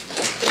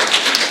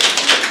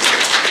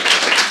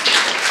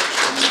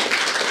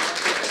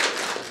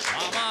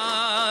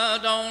 Mama,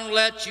 don't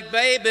let you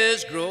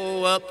babies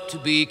grow up to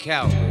be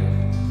cowboys.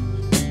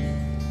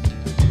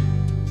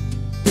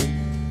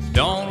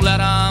 Don't let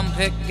them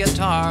pick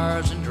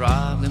guitars and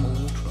drive them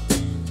old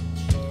trucks.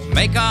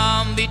 Make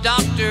them be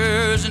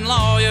doctors and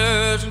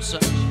lawyers and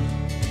such.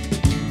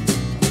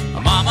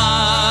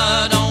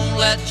 Mama, don't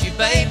let you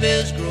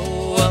babies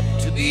grow up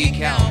to be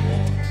cowboys.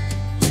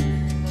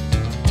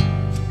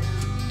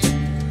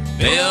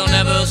 They'll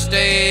never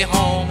stay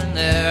home and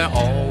they're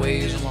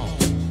always alone,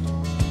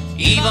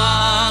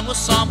 even with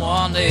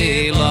someone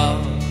they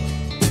love.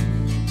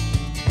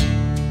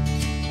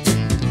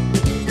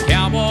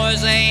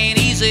 Cowboys ain't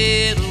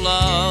easy to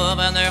love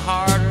and they're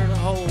harder to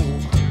hold,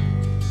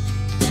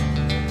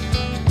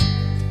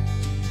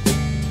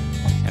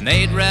 and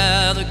they'd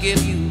rather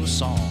give you a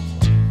song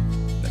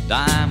than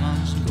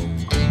diamonds and gold.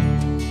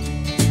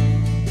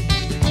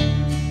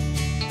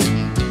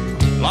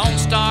 Lone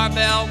Star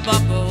belt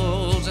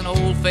buckles and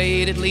old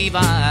faded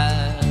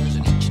Levi's,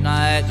 and each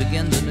night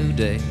begins a new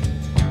day.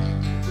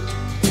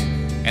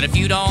 And if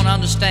you don't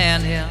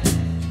understand him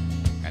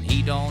and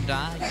he don't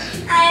die.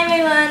 Hi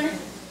everyone,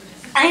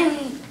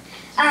 I'm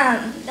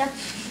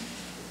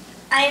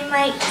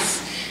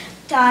Mike's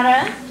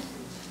daughter,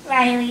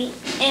 Riley,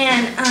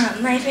 and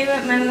my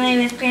favorite memory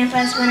with Grandpa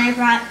is when I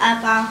brought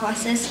up our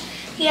horses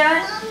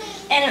here,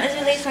 and it was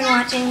really fun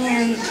watching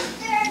him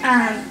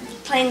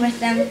playing with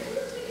them.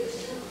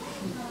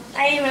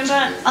 I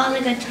remember all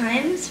the good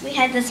times. We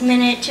had this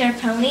miniature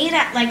pony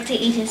that liked to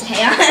eat his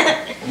hair.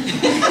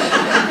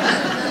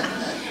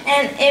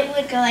 And it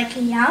would go like,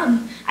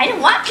 yum. I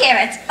don't want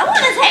carrots. I want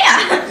his hair.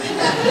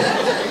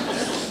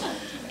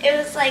 It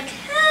was like,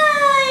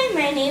 hi,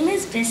 my name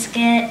is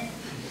Biscuit.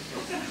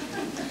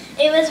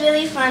 It was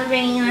really fun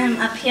bringing him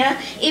up here.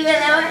 Even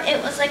though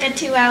it was like a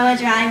 2-hour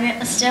drive, it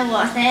was still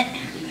worth it.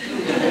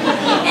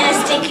 In a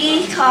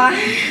stinky car.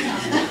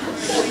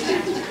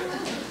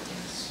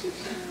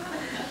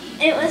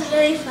 It was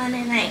really fun,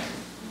 and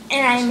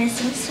I miss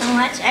him so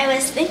much. I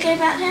was thinking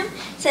about him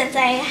since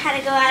I had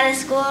to go out of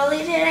school early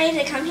today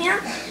to come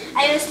here.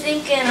 I was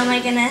thinking, oh my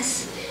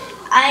goodness,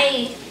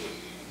 I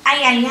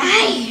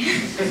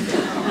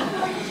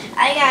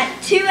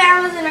got 2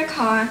 hours in a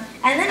car,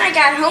 and then I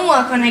got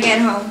homework when I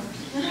get home.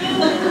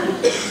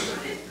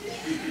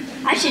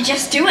 I should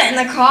just do it in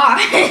the car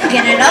and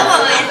get it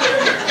over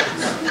with.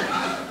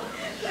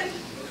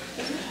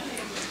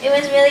 It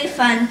was really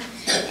fun,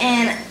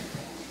 and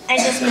I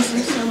just miss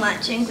him so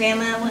much, and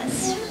Grandma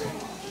was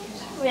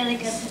really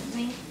good with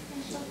me.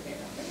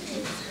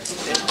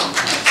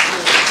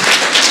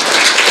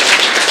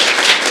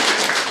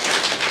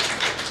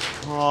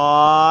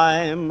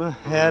 I'm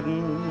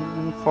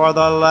heading for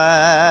the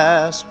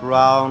last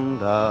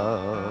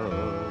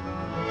roundup.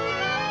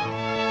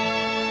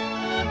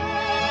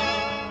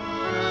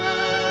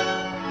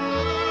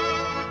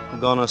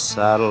 Gonna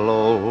saddle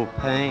old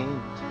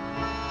Paint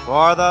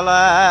for the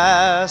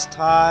last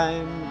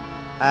time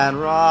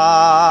and ride.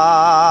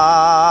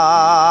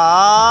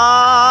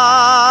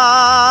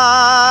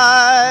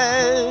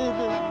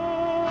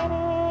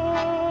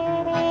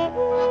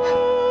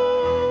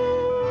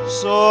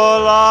 So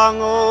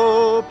long,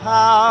 old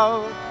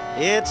pal,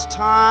 it's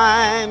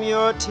time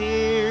your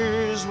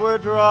tears were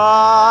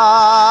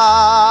dry.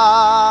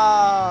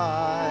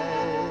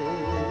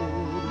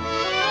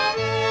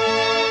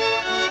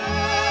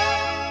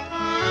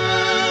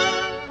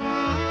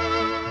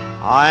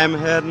 I'm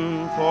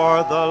heading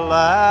for the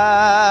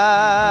last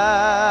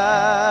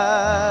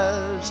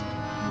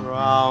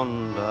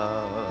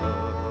roundup.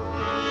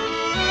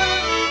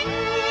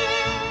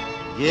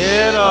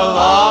 Get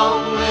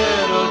along,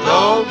 little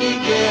doggy,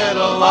 get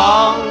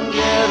along,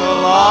 get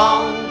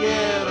along,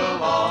 get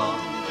along.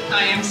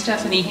 Hi, I'm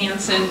Stephanie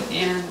Hansen,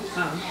 and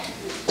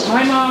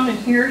my mom and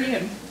Harry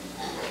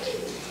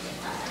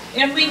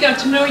and we got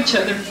to know each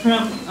other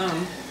from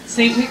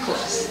St.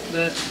 Nicholas,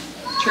 the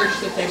church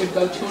that they would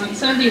go to on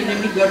Sunday, and then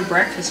we'd go to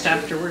breakfast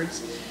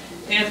afterwards.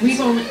 And we've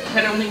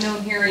had only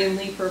known Harry and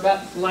Lee for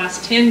about the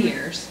last 10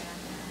 years.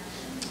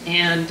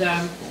 And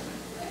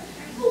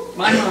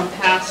my mom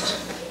passed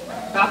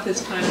about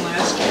this time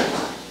last year.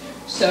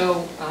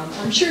 So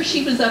I'm sure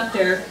she was up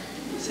there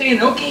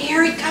saying, okay,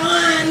 Harry, come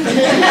on.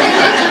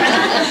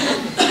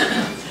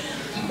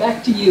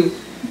 Back to you.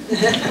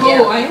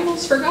 Oh, I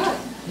almost forgot.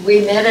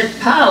 We met at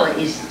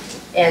Polly's,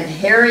 and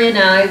Harry and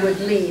I would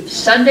leave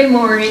Sunday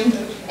morning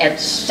at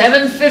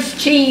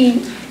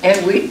 7:15,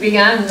 and we'd be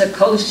on the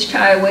Coast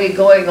Highway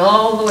going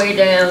all the way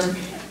down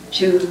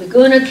to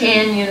Laguna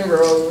Canyon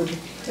Road,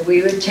 and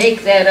we would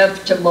take that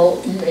up to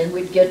Moulton, and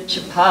we'd get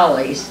to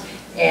Polly's.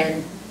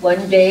 And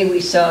one day we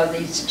saw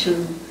these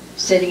two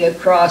sitting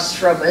across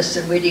from us,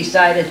 and we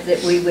decided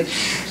that we would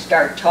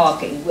start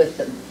talking with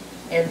them.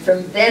 And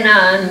from then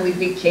on, we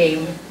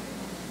became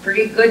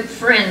pretty good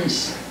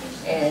friends.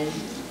 And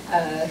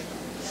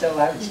so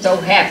I'm so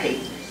happy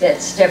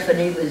that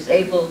Stephanie was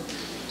able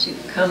to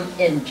come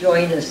and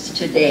join us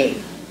today.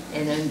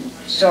 And I'm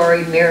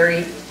sorry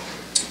Mary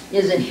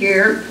isn't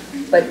here,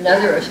 but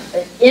another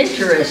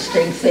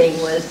interesting thing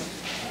was,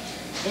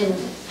 in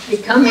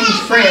becoming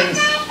friends,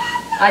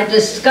 I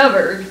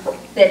discovered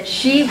that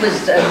she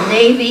was a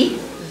Navy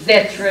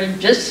veteran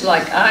just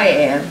like I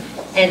am,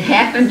 and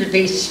happened to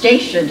be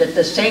stationed at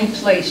the same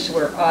place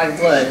where I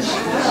was,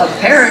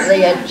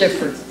 apparently at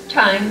different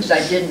times.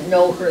 I didn't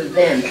know her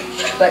then,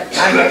 but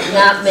I had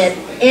not met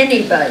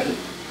anybody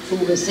who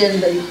was in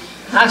the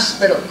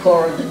hospital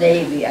corps of the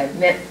Navy. I've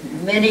met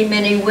many,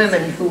 many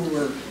women who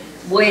were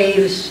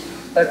waves,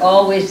 but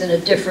always in a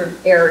different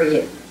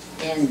area.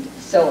 And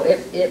so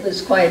it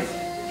was quite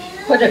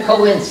a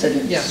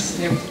coincidence. Yes.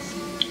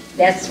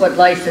 That's what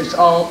life is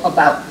all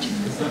about.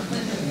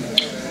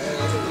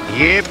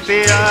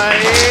 Yippee-yi-yi,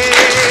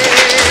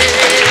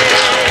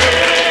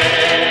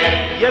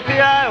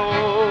 yippee-yi-oh.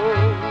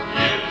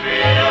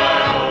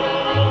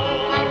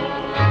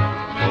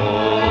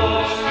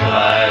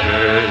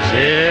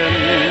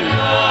 In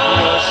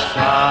the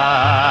sky,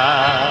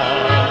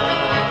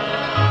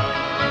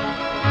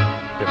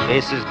 their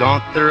faces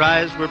gaunt, their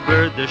eyes were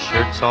blurred, their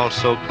shirts all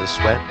soaked with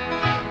sweat.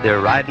 They're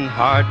riding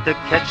hard to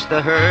catch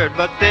the herd,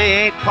 but they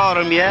ain't caught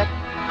 'em yet.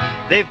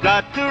 They've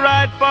got to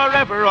ride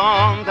forever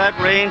on that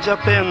range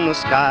up in the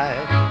sky,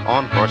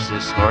 on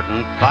horses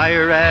snorting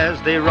fire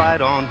as they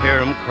ride on, hear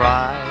 'em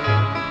cry.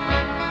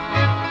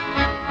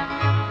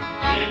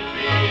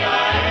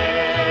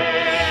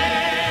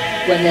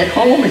 When at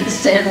home in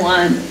San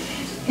Juan,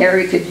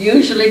 Harry could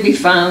usually be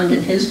found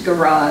in his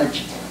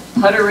garage,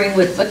 puttering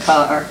with the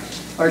car,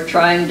 or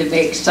trying to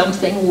make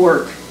something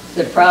work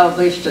that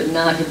probably should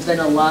not have been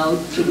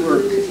allowed to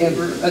work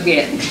ever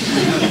again.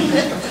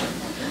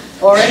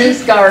 Or in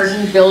his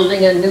garden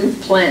building a new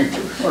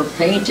planter or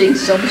painting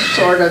some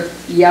sort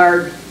of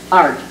yard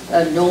art,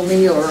 a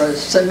gnomie or a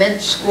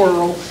cement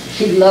squirrel.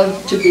 He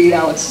loved to be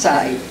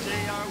outside.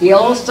 He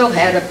also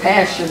had a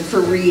passion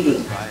for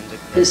reading.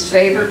 His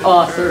favorite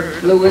author,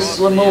 Louis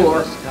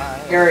L'Amour,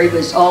 Harry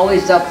was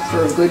always up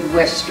for a good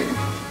Western.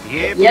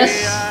 Yes,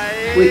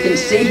 we can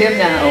see him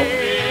now,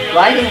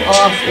 riding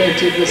off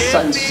into the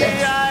sunset.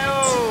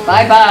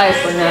 Bye-bye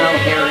for now,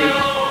 Harry.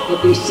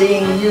 We'll be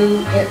seeing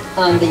you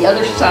on the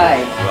other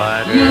side.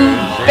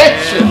 You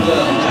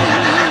betcha!